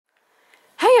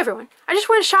everyone, I just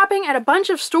went shopping at a bunch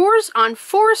of stores on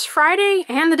Forest Friday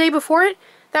and the day before it.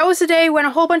 That was the day when a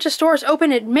whole bunch of stores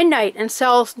open at midnight and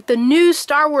sell the new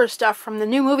Star Wars stuff from the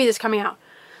new movie that's coming out.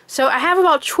 So I have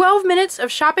about 12 minutes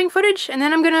of shopping footage, and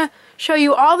then I'm going to show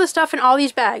you all the stuff in all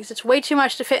these bags. It's way too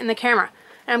much to fit in the camera.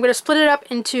 And I'm going to split it up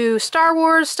into Star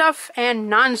Wars stuff and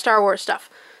non-Star Wars stuff.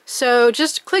 So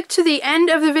just click to the end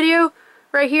of the video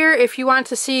right here if you want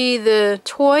to see the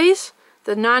toys,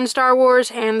 the non-Star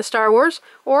Wars and the Star Wars,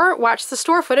 or watch the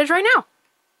store footage right now.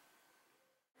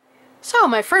 So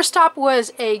my first stop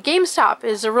was a GameStop.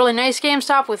 It's a really nice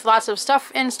GameStop with lots of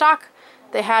stuff in stock.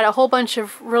 They had a whole bunch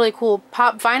of really cool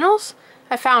pop vinyls.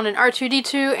 I found an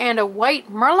R2-D2 and a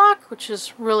white Murloc, which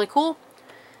is really cool.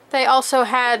 They also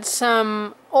had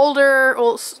some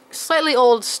slightly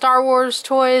old Star Wars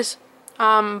toys,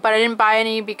 but I didn't buy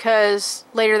any because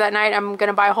later that night I'm going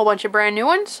to buy a whole bunch of brand new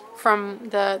ones from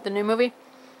the new movie.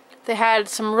 They had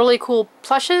some really cool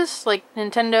plushes, like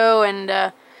Nintendo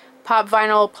and pop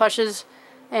vinyl plushes,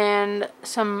 and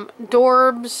some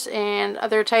Dorbs and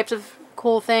other types of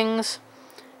cool things,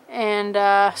 and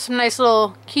some nice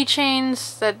little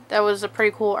keychains. That was a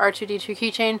pretty cool R2-D2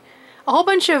 keychain. A whole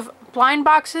bunch of blind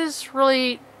boxes,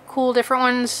 really cool different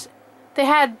ones. They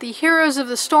had the Heroes of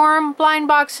the Storm blind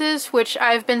boxes, which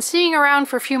I've been seeing around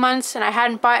for a few months and I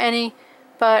hadn't bought any,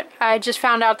 but I just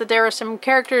found out that there were some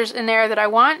characters in there that I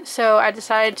want, so I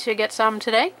decided to get some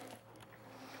today.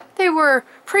 They were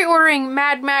pre-ordering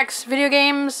Mad Max video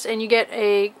games, and you get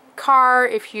a car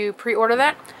if you pre-order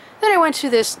that. Then I went to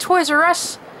this Toys R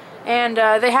Us, and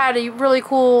they had a really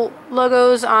cool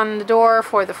logos on the door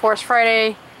for the Force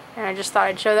Friday, and I just thought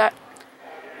I'd show that.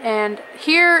 And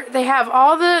here they have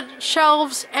all the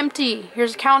shelves empty.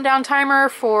 Here's a countdown timer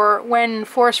for when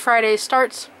Force Friday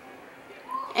starts,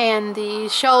 and the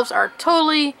shelves are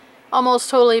almost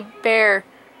totally bare,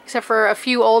 except for a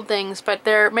few old things, but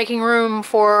they're making room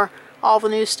for all the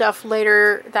new stuff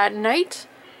later that night,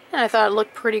 and I thought it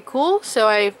looked pretty cool, so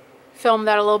I filmed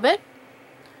that a little bit.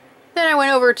 Then I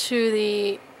went over to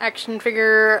the action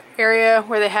figure area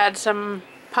where they had some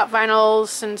pop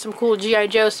vinyls and some cool G.I.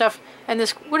 Joe stuff, and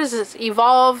this, what is this,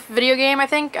 Evolve video game, I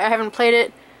think? I haven't played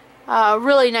it.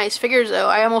 Really nice figures though.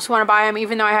 I almost want to buy them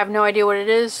even though I have no idea what it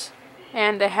is.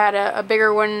 And they had a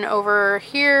bigger one over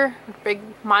here, a big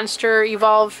monster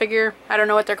Evolve figure. I don't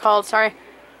know what they're called, sorry.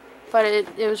 But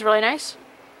it was really nice.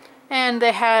 And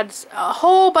they had a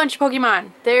whole bunch of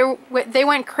Pokemon. They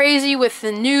went crazy with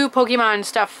the new Pokemon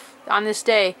stuff on this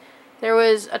day. There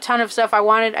was a ton of stuff I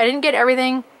wanted. I didn't get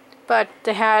everything, but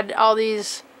they had all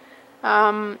these,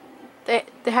 they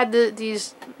had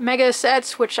these mega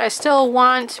sets, which I still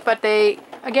want, but they,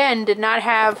 again, did not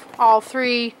have all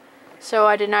three. So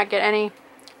I did not get any.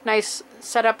 Nice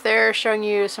setup there showing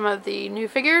you some of the new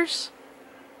figures.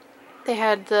 They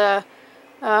had the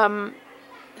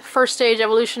first stage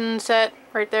evolution set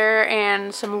right there,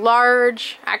 and some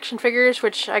large action figures,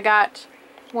 which I got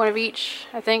one of each,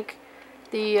 I think.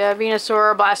 The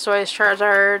Venusaur, Blastoise,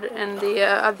 Charizard, and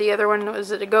the other one,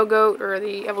 was it a Go-Goat or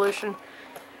the evolution?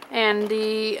 And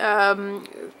the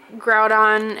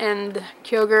Groudon and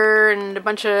Kyogre and a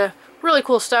bunch of really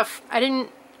cool stuff.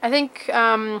 I think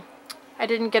I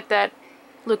didn't get that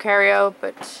Lucario,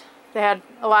 but they had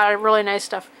a lot of really nice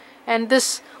stuff. And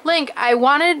this Link I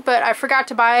wanted, but I forgot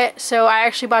to buy it, so I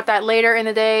actually bought that later in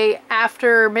the day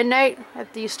after midnight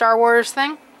at the Star Wars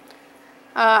thing.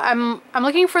 I'm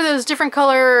looking for those different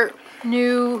color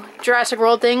new Jurassic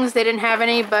World things. They didn't have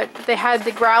any, but they had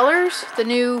the Growlers, the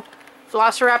new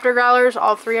Velociraptor Growlers,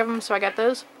 all three of them, so I got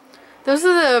those. Those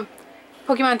are the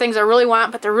Pokemon things I really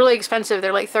want, but they're really expensive.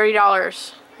 They're like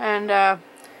 $30. And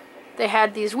they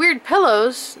had these weird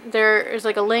pillows. There's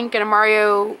like a Link and a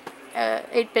Mario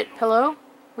 8-bit pillow.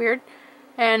 Weird.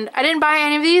 And I didn't buy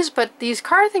any of these, but these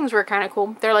car things were kind of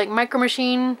cool. They're like Micro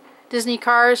Machine Disney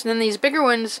cars, and then these bigger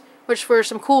ones, which were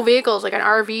some cool vehicles, like an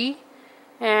RV.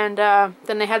 And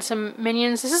then they had some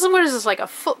minions. This is, what is this, like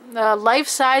a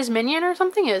life-size minion or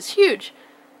something? It's huge.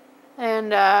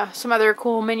 And some other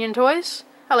cool minion toys.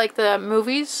 I like the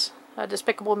movies,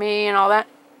 Despicable Me and all that.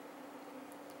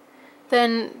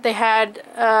 Then they had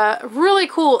really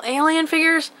cool alien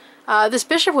figures. This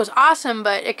Bishop was awesome,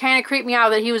 but it kind of creeped me out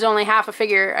that he was only half a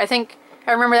figure. I think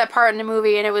I remember that part in the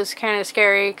movie, and it was kind of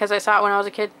scary because I saw it when I was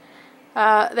a kid.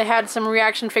 They had some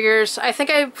reaction figures. I think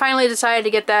I finally decided to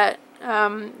get that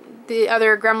the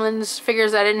other Gremlins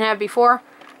figures that I didn't have before,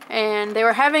 and they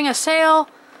were having a sale,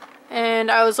 and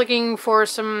I was looking for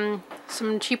some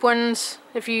cheap ones.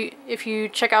 If you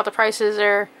check out the prices,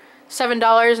 they're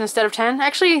 $7 instead of $10.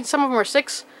 Actually, some of them were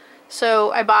 $6.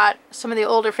 So I bought some of the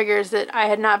older figures that I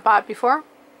had not bought before,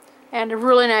 and a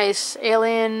really nice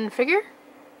alien figure.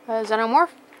 Xenomorph.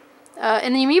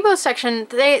 In the amiibo section,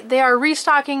 they are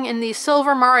restocking in the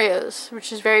Silver Marios,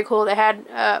 which is very cool. They had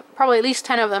probably at least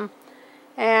 10 of them,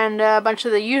 and a bunch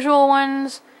of the usual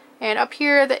ones. And up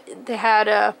here, they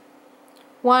had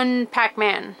one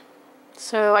Pac-Man,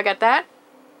 so I got that.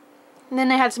 And then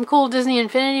they had some cool Disney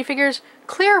Infinity figures,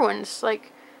 clear ones,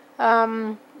 like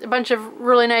a bunch of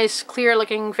really nice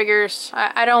clear-looking figures.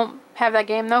 I don't have that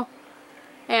game though.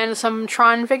 And some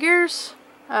Tron figures.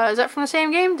 Is that from the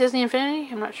same game, Disney Infinity?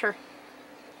 I'm not sure.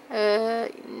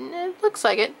 It looks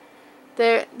like it.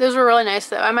 Those were really nice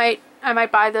though. I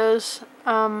might buy those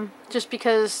just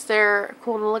because they're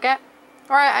cool to look at.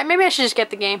 Or maybe I should just get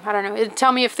the game. I don't know. It'd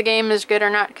tell me if the game is good or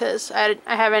not, because I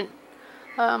haven't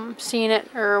seen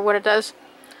it or what it does.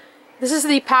 This is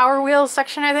the Power Wheels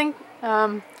section, I think.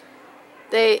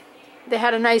 They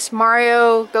had a nice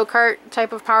Mario go-kart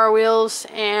type of Power Wheels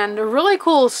and a really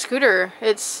cool scooter.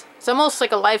 It's almost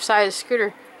like a life-size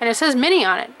scooter, and it says Mini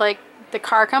on it, like the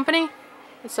car company.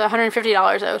 It's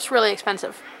 $150 though. It's really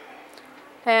expensive.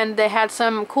 And they had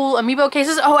some cool amiibo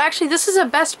cases. Oh, actually, this is a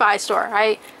Best Buy store.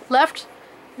 I left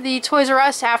the Toys R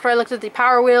Us after I looked at the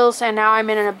Power Wheels, and now I'm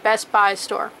in a Best Buy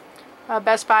store.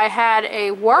 Best Buy had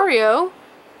a Wario.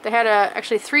 They had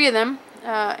actually 3 of them,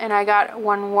 and I got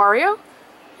one Wario.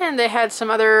 And they had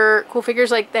some other cool figures,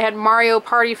 like they had Mario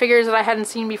Party figures that I hadn't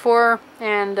seen before,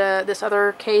 and this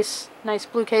other case, nice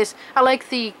blue case. I like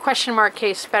the question mark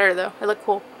case better though. It looked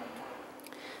cool.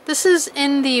 This is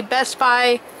in the Best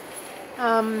Buy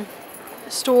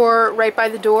store right by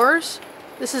the doors.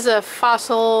 This is a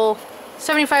fossil,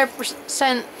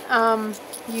 75%.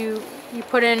 You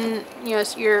put in, you know,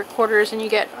 your quarters and you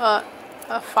get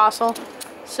a fossil.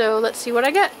 So let's see what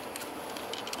I get.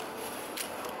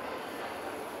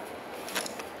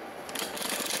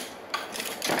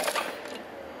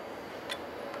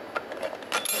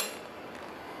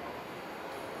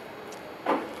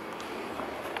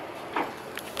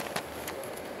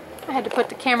 I had to put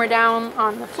the camera down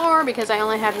on the floor because I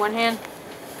only had one hand.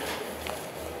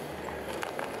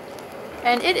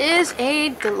 And it is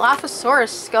a Dilophosaurus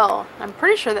skull. I'm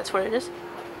pretty sure that's what it is.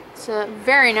 It's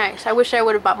very nice. I wish I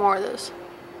would have bought more of those.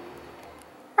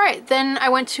 Alright, then I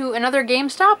went to another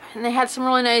GameStop and they had some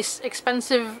really nice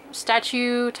expensive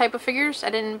statue type of figures. I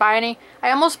didn't buy any.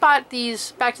 I almost bought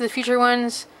these Back to the Future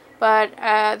ones, but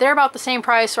they're about the same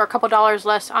price or a couple dollars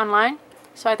less online.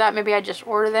 So I thought maybe I'd just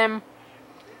order them.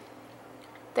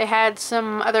 They had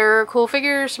some other cool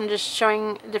figures. I'm just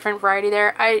showing a different variety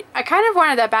there. I kind of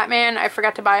wanted that Batman. I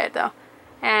forgot to buy it though.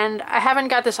 And I haven't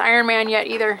got this Iron Man yet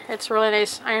either. It's a really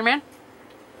nice Iron Man.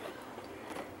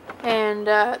 And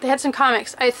they had some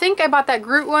comics. I think I bought that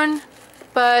Groot one,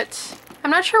 but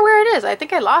I'm not sure where it is. I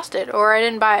think I lost it or I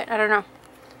didn't buy it. I don't know.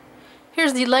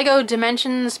 Here's the Lego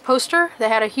Dimensions poster. They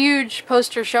had a huge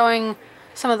poster showing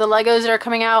some of the Legos that are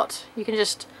coming out. You can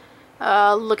just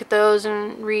look at those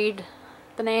and read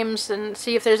the names and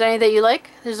see if there's any that you like.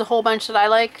 There's a whole bunch that I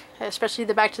like, especially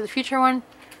the Back to the Future one.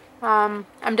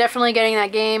 I'm definitely getting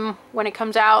that game when it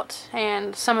comes out,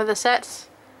 and some of the sets.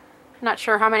 Not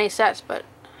sure how many sets, but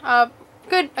a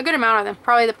good amount of them.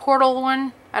 Probably the Portal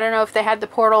one. I don't know if they had the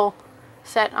Portal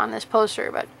set on this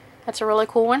poster, but that's a really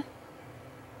cool one.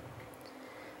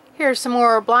 Here's some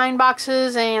more blind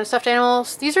boxes and stuffed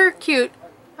animals. These are cute.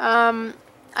 I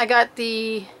got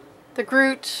the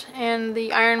Groot and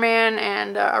the Iron Man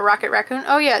and a Rocket Raccoon.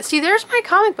 Oh yeah, see, there's my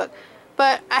comic book.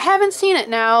 But I haven't seen it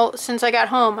now since I got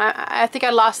home. I think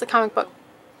I lost the comic book.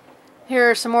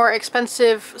 Here are some more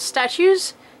expensive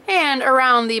statues. And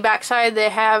around the backside they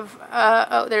have,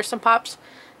 oh, there's some pops.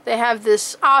 They have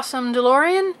this awesome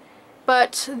DeLorean.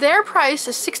 But their price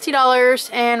is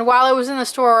 $60. And while I was in the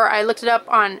store, I looked it up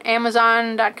on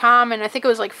Amazon.com. And I think it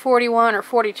was like $41 or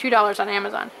 $42 on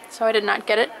Amazon. So I did not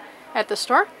get it at the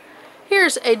store.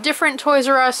 Here's a different Toys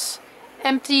R Us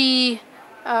empty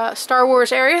Star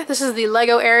Wars area. This is the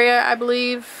Lego area, I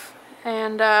believe.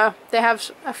 And they have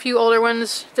a few older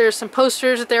ones. There's some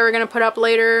posters that they were going to put up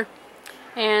later.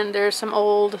 And there's some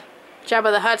old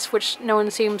Jabba the Hutts, which no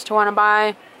one seems to want to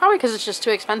buy. Probably because it's just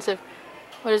too expensive.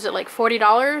 What is it, like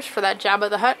 $40 for that Jabba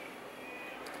the Hutt?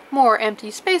 More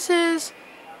empty spaces.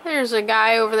 There's a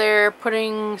guy over there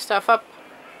putting stuff up.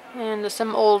 And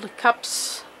some old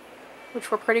cups, which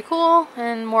were pretty cool.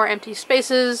 And more empty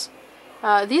spaces.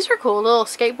 These are cool, little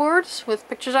skateboards with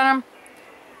pictures on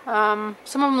them.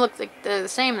 Some of them look like they're the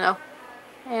same though.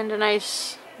 And a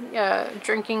nice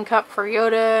drinking cup for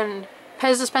Yoda and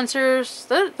Pez dispensers.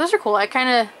 Those are cool. I kind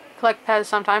of collect Pez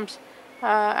sometimes.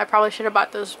 I probably should have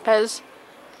bought those Pez.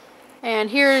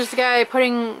 And here's the guy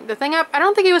putting the thing up. I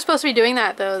don't think he was supposed to be doing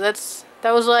that though.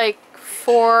 That was like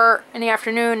 4 in the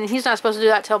afternoon and he's not supposed to do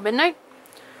that till midnight.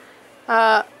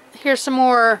 Here's some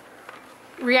more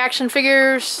reaction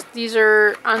figures. These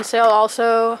are on sale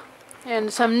also.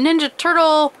 And some Ninja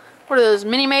Turtle, what are those,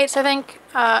 mini-mates, I think.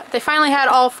 They finally had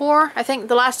all 4. I think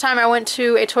the last time I went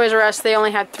to a Toys R Us, they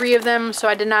only had 3 of them, so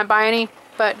I did not buy any.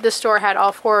 But this store had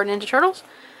all 4 Ninja Turtles.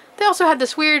 They also had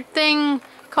this weird thing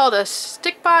called a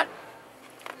stickbot.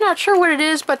 Not sure what it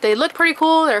is, but they look pretty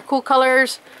cool. They're cool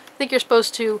colors. I think you're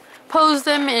supposed to pose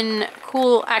them in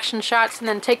cool action shots and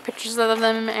then take pictures of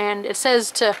them, and it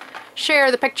says to share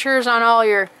the pictures on all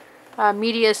your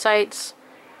media sites.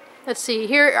 Let's see,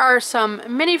 here are some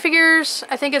minifigures.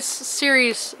 I think it's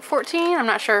series 14, I'm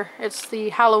not sure. It's the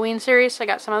Halloween series. I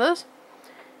got some of those.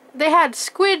 They had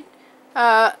squid,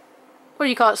 what do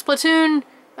you call it, Splatoon,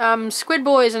 squid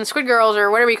boys and squid girls,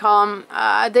 or whatever you call them.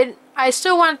 I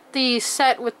still want the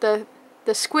set with the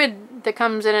squid that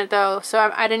comes in it though,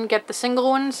 so I didn't get the single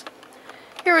ones.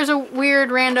 Here was a weird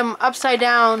random upside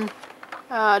down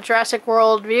Jurassic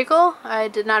World vehicle. I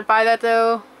did not buy that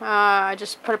though. I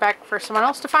just put it back for someone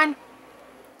else to find.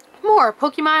 More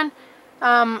Pokemon.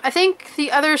 I think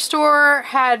the other store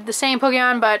had the same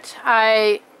Pokemon, but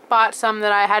I bought some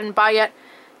that I hadn't bought yet.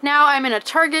 Now I'm in a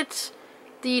Target.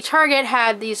 The Target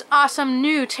had these awesome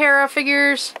new Terra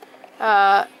figures.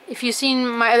 If you've seen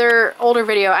my other older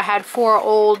video, I had 4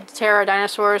 old Terra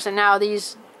dinosaurs, and now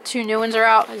these 2 new ones are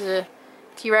out. There's a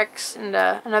T-Rex and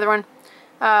another one.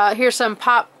 Here's some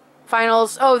pop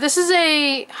vinyls. Oh, this is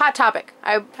a Hot Topic.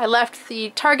 I left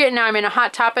the Target and now I'm in a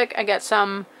Hot Topic. I got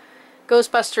some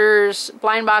Ghostbusters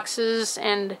blind boxes,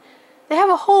 and they have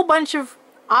a whole bunch of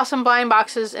awesome blind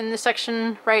boxes in this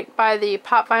section right by the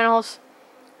pop vinyls.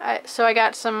 So I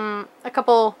got a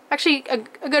couple, actually a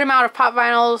good amount of pop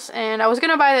vinyls, and I was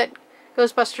going to buy that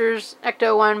Ghostbusters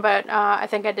Ecto one, but I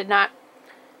think I did not.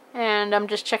 And I'm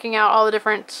just checking out all the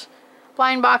different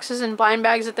blind boxes and blind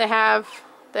bags that they have.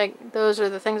 Those are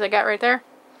the things I got right there.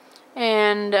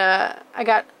 And I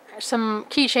got some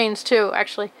keychains too,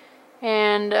 actually.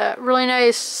 And really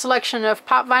nice selection of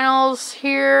pop vinyls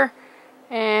here.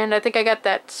 And I think I got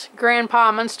that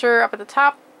Grandpa Munster up at the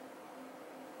top.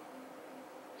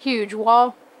 Huge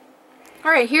wall.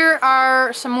 Alright, here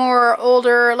are some more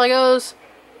older Legos.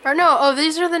 Or no, oh,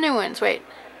 these are the new ones. Wait.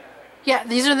 Yeah,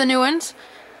 these are the new ones.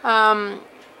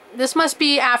 This must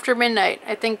be after midnight.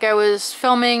 I think I was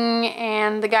filming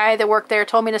and the guy that worked there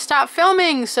told me to stop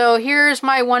filming. So here's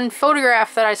my one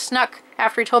photograph that I snuck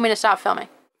after he told me to stop filming.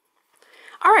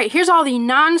 Alright, here's all the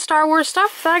non-Star Wars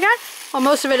stuff that I got. Well,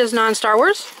 most of it is non-Star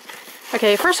Wars.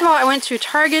 Okay, first of all, I went to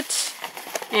Target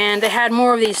and they had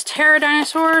more of these Terra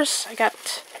dinosaurs. I got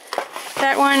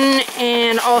that one,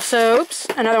 and also, oops,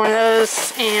 another one of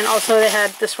those, and also they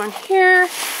had this one here.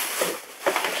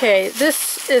 Okay,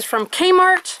 this is from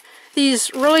Kmart.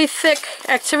 These really thick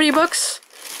activity books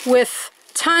with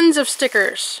tons of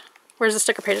stickers. Where's the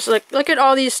sticker pages? Look at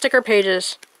all these sticker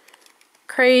pages.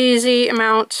 Crazy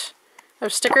amount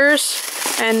of stickers.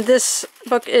 And this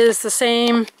book is the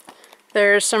same.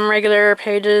 There's some regular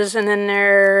pages, and then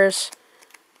there's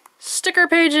sticker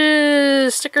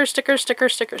pages. Stickers, stickers,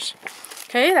 stickers, stickers.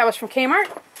 Okay, that was from Kmart.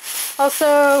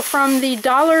 Also from the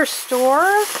dollar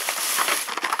store,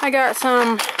 I got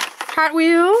some Hot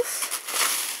Wheels.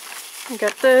 I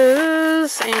got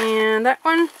those and that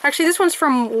one. Actually, this one's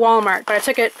from Walmart, but I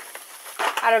took it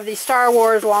out of the Star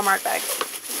Wars Walmart bag.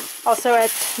 Also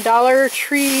at Dollar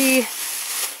Tree,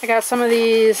 I got some of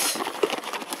these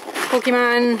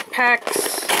Pokemon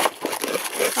packs,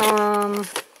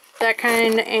 that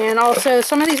kind, and also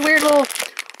some of these weird little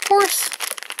horse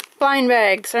blind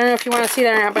bags. I don't know if you want to see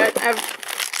that or not, but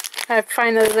I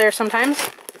find those there sometimes.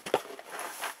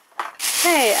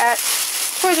 Okay, at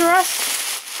Toys R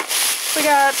Us, we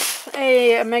got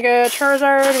a Mega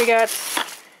Charizard, we got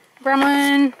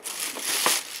Gremlin,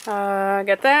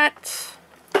 got that.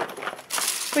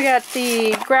 We got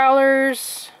the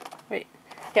Growlers. Wait,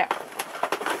 yeah.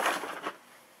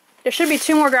 There should be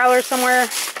 2 more Growlers somewhere.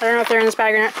 I don't know if they're in this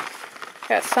bag or not.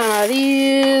 Got some of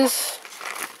these.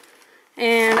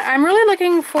 And I'm really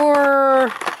looking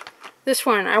for this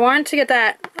one. I want to get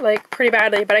that, like, pretty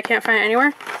badly, but I can't find it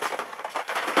anywhere.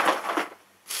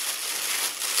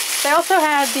 They also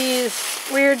had these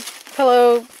weird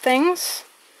pillow things.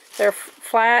 They're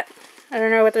flat. I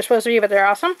don't know what they're supposed to be, but they're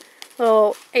awesome.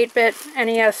 Little 8-bit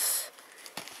NES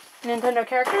Nintendo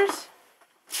characters.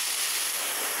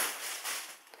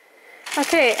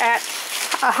 Okay, at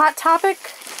a Hot Topic,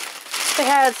 they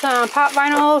had some pop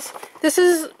vinyls. This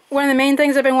is one of the main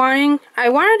things I've been wanting. I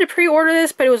wanted to pre-order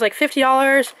this, but it was like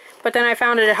 $50, but then I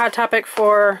found it at Hot Topic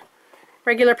for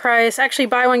regular price. Actually,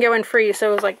 buy one, get one free,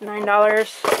 so it was like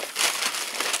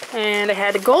 $9. And I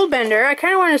had a gold bender. I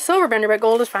kind of wanted a silver bender, but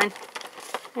gold is fine.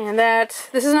 And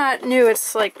this is not new,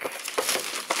 it's like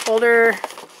older.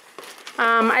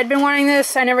 I'd been wanting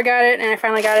this, I never got it, and I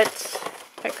finally got it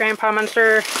at Grandpa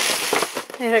Munster.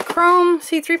 It had a chrome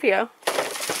C-3PO.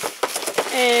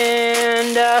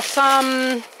 And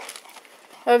some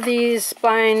of these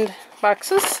blind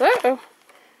boxes. Uh-oh.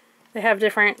 They have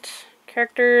different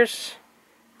characters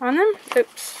on them.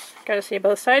 Oops, gotta see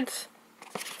both sides.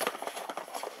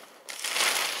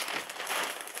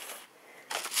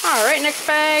 Alright, next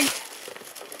bag.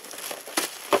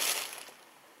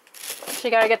 So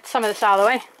you gotta get some of this out of the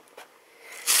way.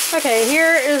 Okay,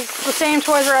 here is the same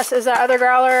Toys R Us as that other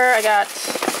growler. I got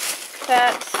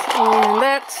that and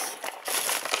that.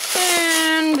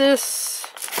 And this.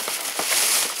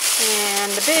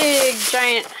 And the big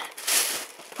giant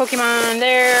Pokemon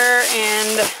there.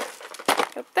 And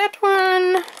got that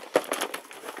one.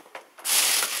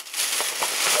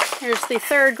 Here's the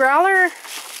third growler.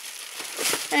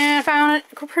 And I found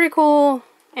a pretty cool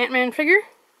Ant-Man figure.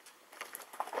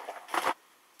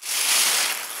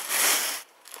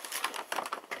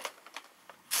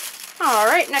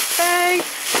 Alright, next bag. I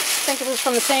think this is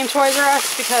from the same Toys R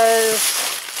Us because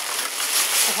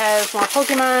it has more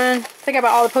Pokemon. I think I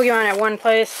bought all the Pokemon at one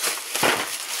place.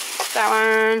 That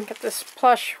one. Got this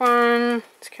plush one.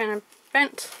 It's kind of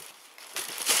bent.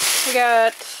 We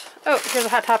got... oh, here's a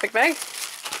Hot Topic bag.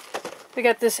 We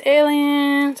got this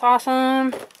alien. It's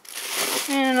awesome.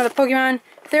 And another Pokemon.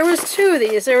 There was two of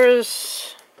these. There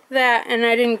was that, and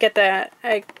I didn't get that.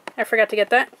 I forgot to get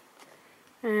that.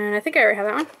 And I think I already have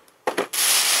that one.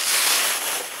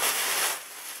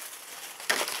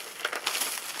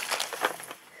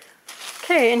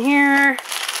 Okay, in here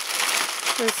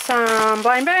is some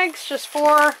blind bags, just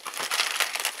 4.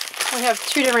 We have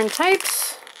 2 different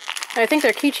types. I think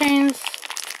they're keychains.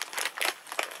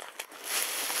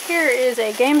 Here is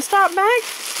a GameStop bag.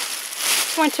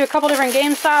 Went to a couple different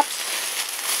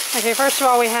GameStops. Okay, first of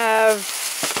all we have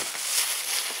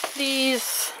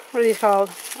these, what are these called?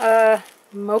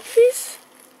 Mopies?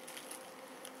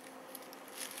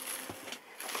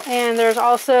 And there's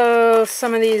also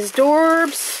some of these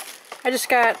Dorbs. I just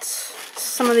got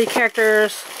some of the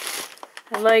characters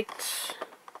I liked.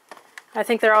 I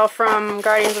think they're all from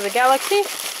Guardians of the Galaxy.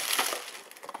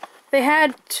 They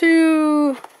had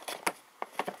two...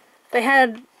 They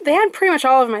had pretty much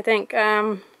all of them, I think.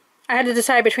 I had to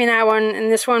decide between that one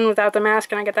and this one without the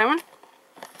mask, and I got that one.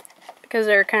 Because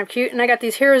they're kind of cute. And I got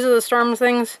these Heroes of the Storm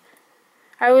things.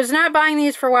 I was not buying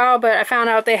these for a while, but I found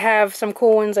out they have some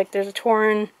cool ones, like there's a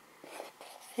Tauren.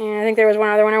 And I think there was one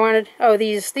other one I wanted. Oh,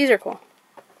 these are cool.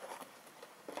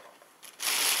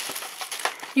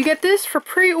 You get this for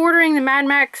pre-ordering the Mad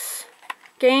Max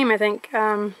game, I think.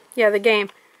 Yeah, the game.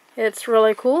 It's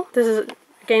really cool. This is a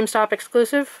GameStop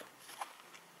exclusive.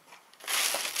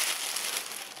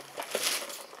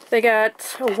 They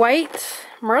got a white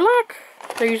Murloc.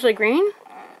 They're usually green.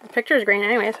 The picture is green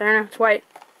anyway, so I don't know. It's white.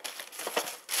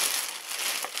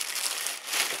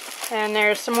 And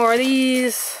there's some more of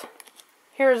these.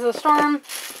 Here's the Storm.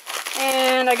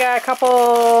 And I got a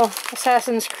couple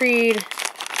Assassin's Creed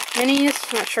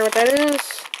minis. Not sure what that is.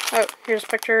 Oh, here's a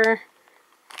picture.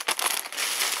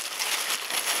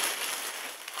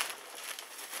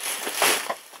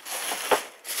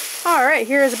 Alright,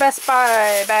 here's a Best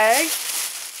Buy bag.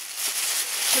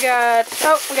 We got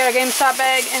a GameStop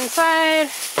bag inside.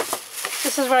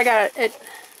 This is what I got at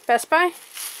Best Buy.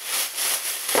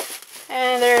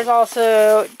 And there's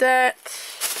also that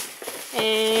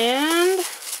and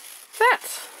that.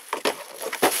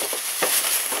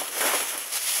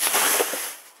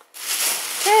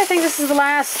 Okay, I think this is the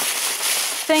last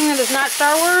thing that is not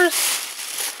Star Wars.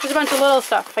 There's a bunch of little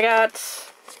stuff. I got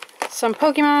some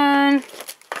Pokemon.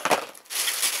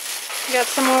 I got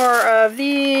some more of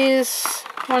these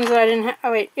ones that I didn't have.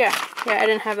 Oh wait, yeah, I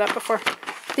didn't have that before.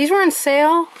 These were on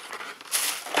sale.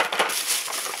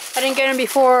 I didn't get them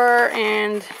before,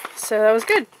 and so that was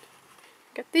good.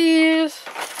 Got these,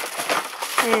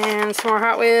 and some more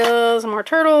Hot Wheels, more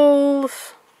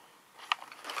turtles.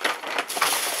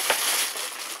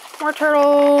 More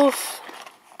turtles.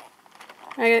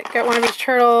 I got one of each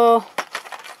turtle.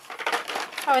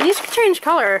 Oh, and these can change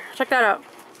color. Check that out.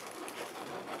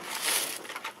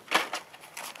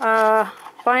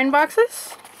 Blind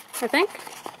boxes, I think.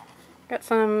 Got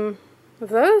some of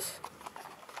those.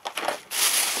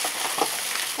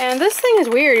 And this thing is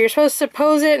weird. You're supposed to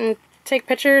pose it and take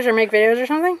pictures or make videos or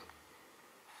something.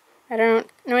 I don't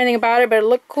know anything about it, but it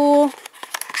looked cool.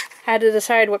 Had to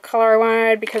decide what color I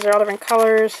wanted because they're all different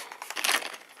colors.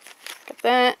 Got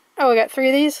that. Oh, I got 3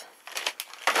 of these.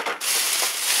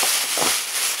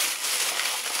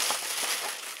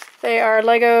 They are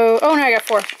Lego. Oh no, I got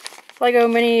 4. Lego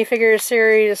minifigures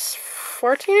series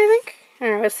 14, I think? I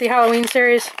don't know, it's the Halloween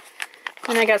series.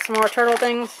 And I got some more turtle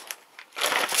things.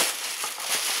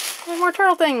 More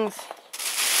turtle things.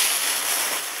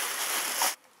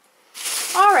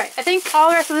 Alright, I think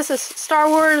all the rest of this is Star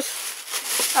Wars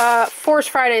Force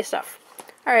Friday stuff.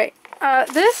 Alright,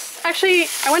 this, actually,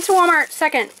 I went to Walmart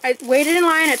second. I waited in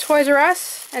line at Toys R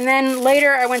Us, and then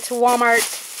later I went to Walmart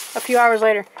a few hours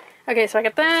later. Okay, so I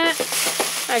got that.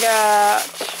 I got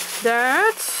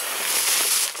that.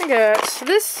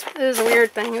 This is a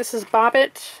weird thing. This is Bop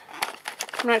It.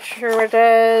 I'm not sure what it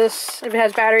does, if it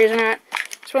has batteries or not.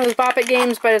 It's one of those Bop It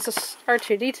games, but it's a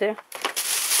R2-D2.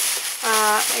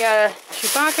 I got a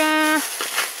Chewbacca.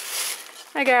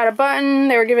 I got a button.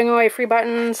 They were giving away free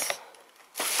buttons.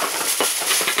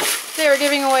 They were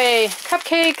giving away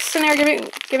cupcakes, and they were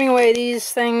giving away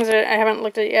these things that I haven't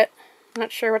looked at yet. I'm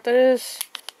not sure what that is,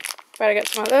 but I got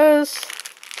some of those.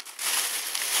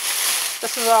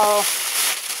 This is all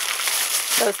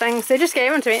those things. They just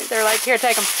gave them to me. They're like, here,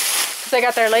 take them. Because I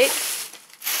got there late.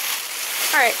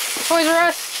 Alright, Toys R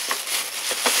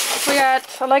Us. We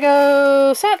got a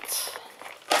Lego set.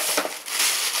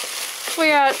 We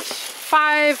got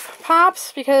 5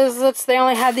 pops because they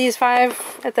only had these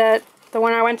 5 at the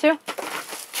one I went to.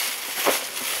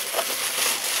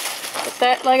 Got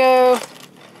that Lego.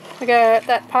 We got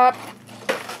that pop.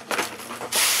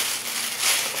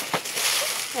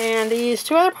 And these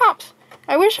 2 other pops.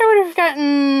 I wish I would have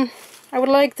gotten... I would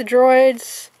like the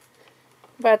droids,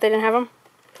 but they didn't have them.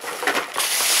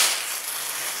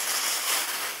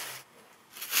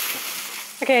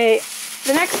 Okay,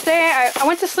 the next day I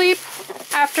went to sleep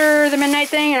after the midnight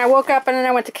thing, and I woke up and then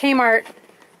I went to Kmart.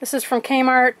 This is from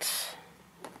Kmart.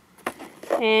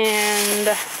 And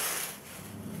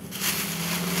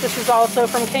this is also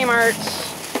from Kmart.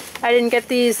 I didn't get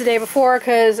these the day before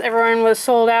because everyone was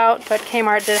sold out, but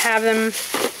Kmart did have them.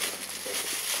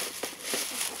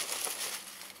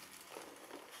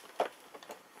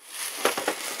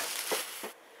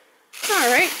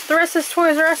 Alright, the rest is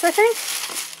Toys R Us, I think.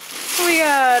 We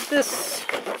got this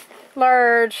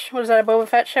large, what is that, a Boba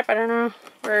Fett ship? I don't know.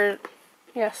 Or,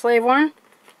 yeah, Slave One.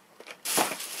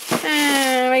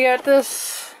 And we got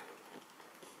this,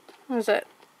 what is it?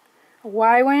 A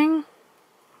Y-Wing.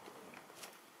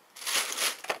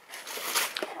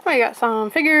 We got some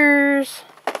figures.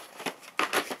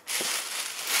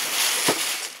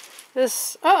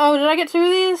 This, uh-oh, did I get 2 of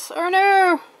these? Or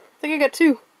no? I think I got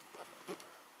 2.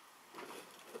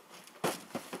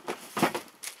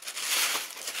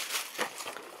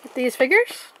 These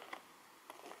figures.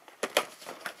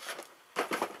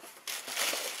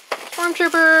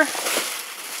 Stormtrooper.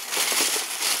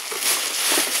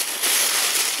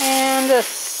 And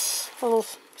this little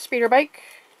speeder bike.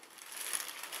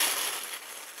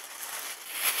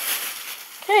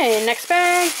 Okay, next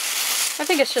bag. I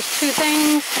think it's just 2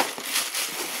 things.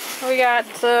 We got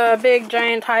a big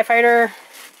giant TIE fighter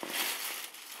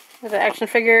with an action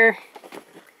figure.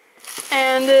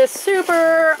 And this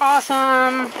super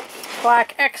awesome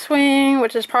black X-Wing,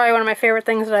 which is probably one of my favorite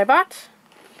things that I bought.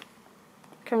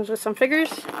 Comes with some figures.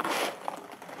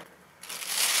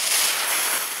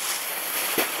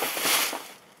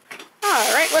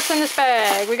 Alright, what's in this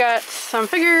bag? We got some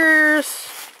figures,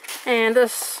 and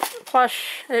this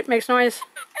plush, it makes noise.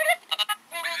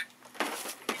 I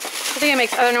think it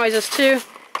makes other noises too.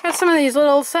 Got some of these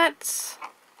little sets.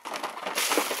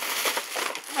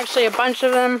 Actually a bunch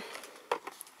of them.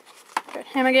 Got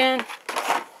him again.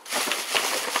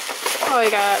 Oh, we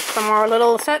got some more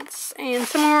little sets and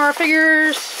some more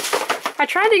figures. I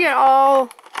tried to get all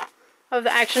of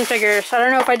the action figures. I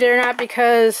don't know if I did or not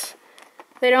because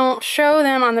they don't show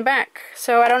them on the back.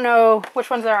 So I don't know which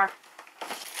ones there are.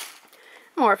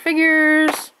 More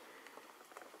figures.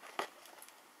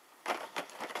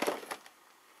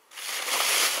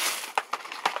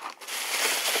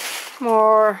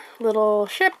 More little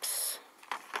ships.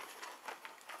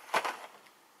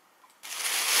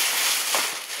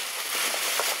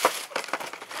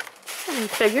 And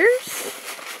figures.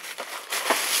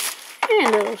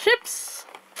 And little ships.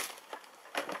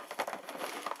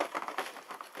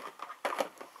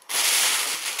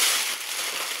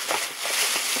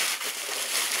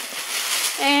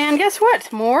 And guess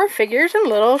what? More figures and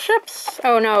little ships.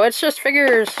 Oh no, it's just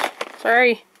figures.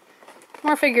 Sorry.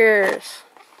 More figures.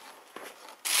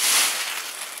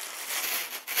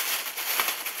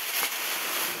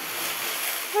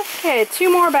 Okay,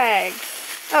 2 more bags.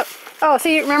 Oh,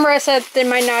 see, remember I said they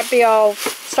might not be all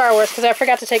Star Wars because I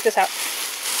forgot to take this out.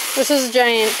 This is a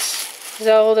giant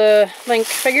Zelda Link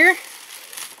figure.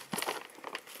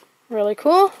 Really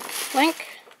cool. Link.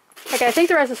 Okay, I think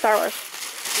the rest is Star Wars.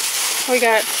 We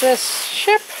got this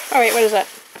ship. Oh wait, what is that?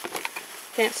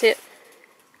 Can't see it.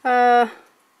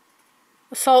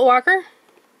 Assault walker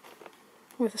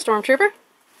with a stormtrooper.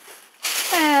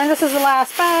 And this is the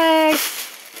last bag.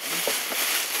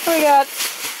 We got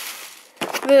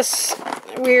this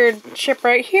weird ship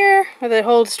right here where it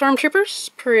holds stormtroopers.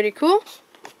 Pretty cool.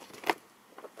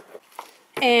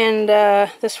 And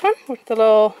this one with the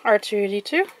little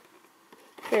R2-D2.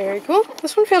 Very cool.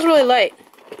 This one feels really light.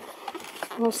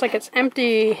 Looks like it's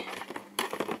empty.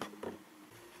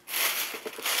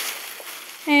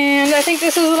 And I think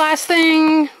this is the last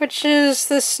thing, which is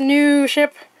this new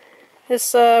ship.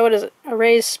 This, what is it? A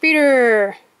Rey's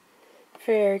speeder.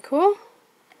 Very cool.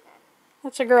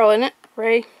 That's a girl, isn't it?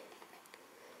 Rey.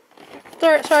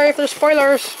 Sorry if there's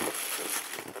spoilers.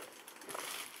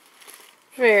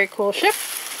 Very cool ship.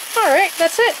 Alright,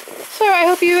 that's it. So I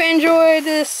hope you enjoyed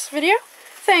this video.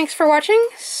 Thanks for watching.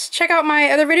 Check out my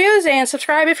other videos and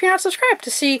subscribe if you're not subscribed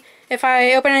to see if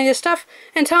I open any of this stuff.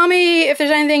 And tell me if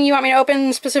there's anything you want me to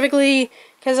open specifically,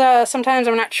 because sometimes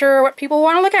I'm not sure what people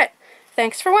want to look at.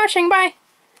 Thanks for watching. Bye!